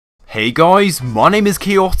Hey guys, my name is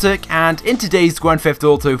Chaotic, and in today's Grand Theft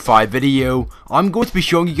Auto 5 video, I'm going to be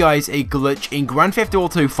showing you guys a glitch in Grand Theft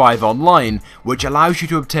Auto 5 Online, which allows you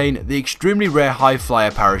to obtain the extremely rare High Flyer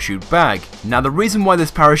parachute bag. Now the reason why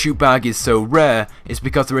this parachute bag is so rare is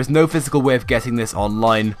because there is no physical way of getting this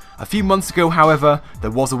online. A few months ago, however, there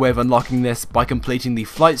was a way of unlocking this by completing the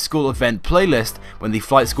Flight School event playlist when the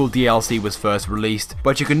Flight School DLC was first released,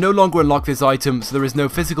 but you can no longer unlock this item, so there is no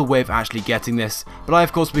physical way of actually getting this, but I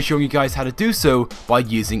of course will be showing you guys how to do so by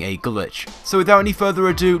using a glitch. So without any further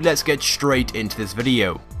ado, let's get straight into this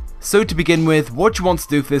video. So to begin with, what you want to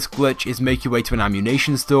do for this glitch is make your way to an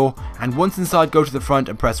ammunition store, and once inside, go to the front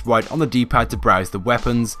and press right on the D-pad to browse the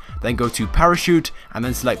weapons, then go to parachute and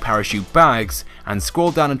then select parachute bags, and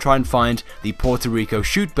scroll down and try and find the Puerto Rico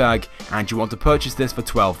shoot bag, and you want to purchase this for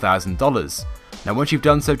 $12,000. Now once you've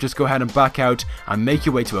done so, just go ahead and back out and make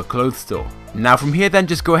your way to a clothes store. Now from here then,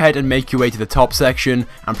 just go ahead and make your way to the top section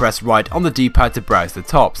and press right on the D-pad to browse the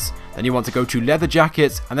tops. Then you want to go to leather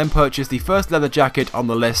jackets and then purchase the first leather jacket on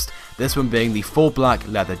the list, this one being the full black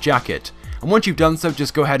leather jacket. And once you've done so,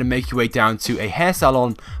 just go ahead and make your way down to a hair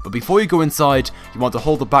salon, but before you go inside, you want to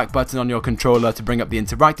hold the back button on your controller to bring up the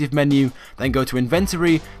interactive menu, then go to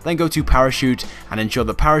inventory, then go to parachute, and ensure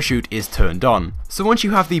the parachute is turned on. So once you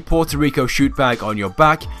have the Puerto Rico shoot bag on your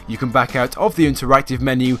back, you can back out of the interactive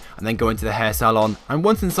menu and then go into the hair salon, and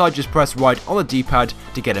once inside, just press right on the D-pad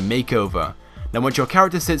to get a makeover. Now once your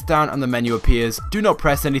character sits down and the menu appears, do not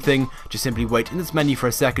press anything, just simply wait in this menu for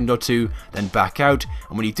a second or two, then back out,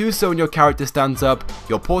 and when you do so and your character stands up,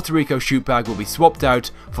 your Puerto Rico shoot bag will be swapped out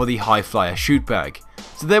for the High Flyer shoot bag.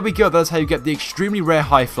 So there we go, that's how you get the extremely rare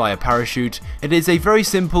High Flyer parachute. It is a very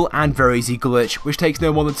simple and very easy glitch, which takes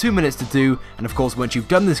no more than 2 minutes to do, and of course once you've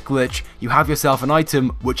done this glitch, you have yourself an item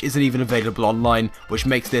which isn't even available online, which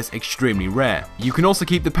makes this extremely rare. You can also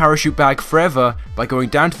keep the parachute bag forever by going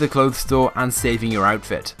down to the clothes store and saving your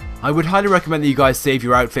outfit. I would highly recommend that you guys save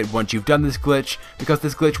your outfit once you've done this glitch, because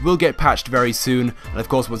this glitch will get patched very soon, and of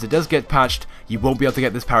course once it does get patched, you won't be able to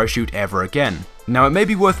get this parachute ever again. Now it may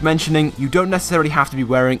be worth mentioning, you don't necessarily have to be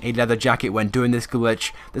wearing a leather jacket when doing this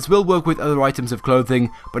glitch. This will work with other items of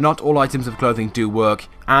clothing, but not all items of clothing do work.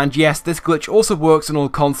 And yes, this glitch also works on all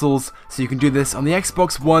consoles, so you can do this on the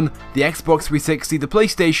Xbox One, the Xbox 360, the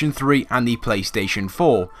PlayStation 3 and the PlayStation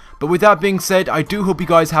 4. But with that being said, I do hope you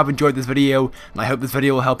guys have enjoyed this video, and I hope this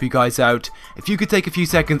video will help you guys out. If you could take a few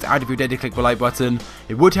seconds out of your day to click the like button,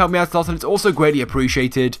 it would help me out a lot and it's also greatly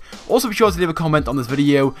appreciated. Also be sure to leave a comment on this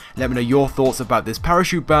video, let me know your thoughts about this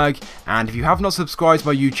parachute bag, and if you have not subscribed to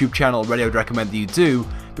my YouTube channel already, I would recommend that you do,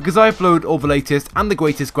 because I upload all the latest and the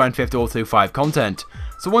greatest Grand Theft Auto 5 content.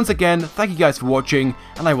 So once again, thank you guys for watching,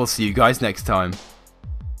 and I will see you guys next time.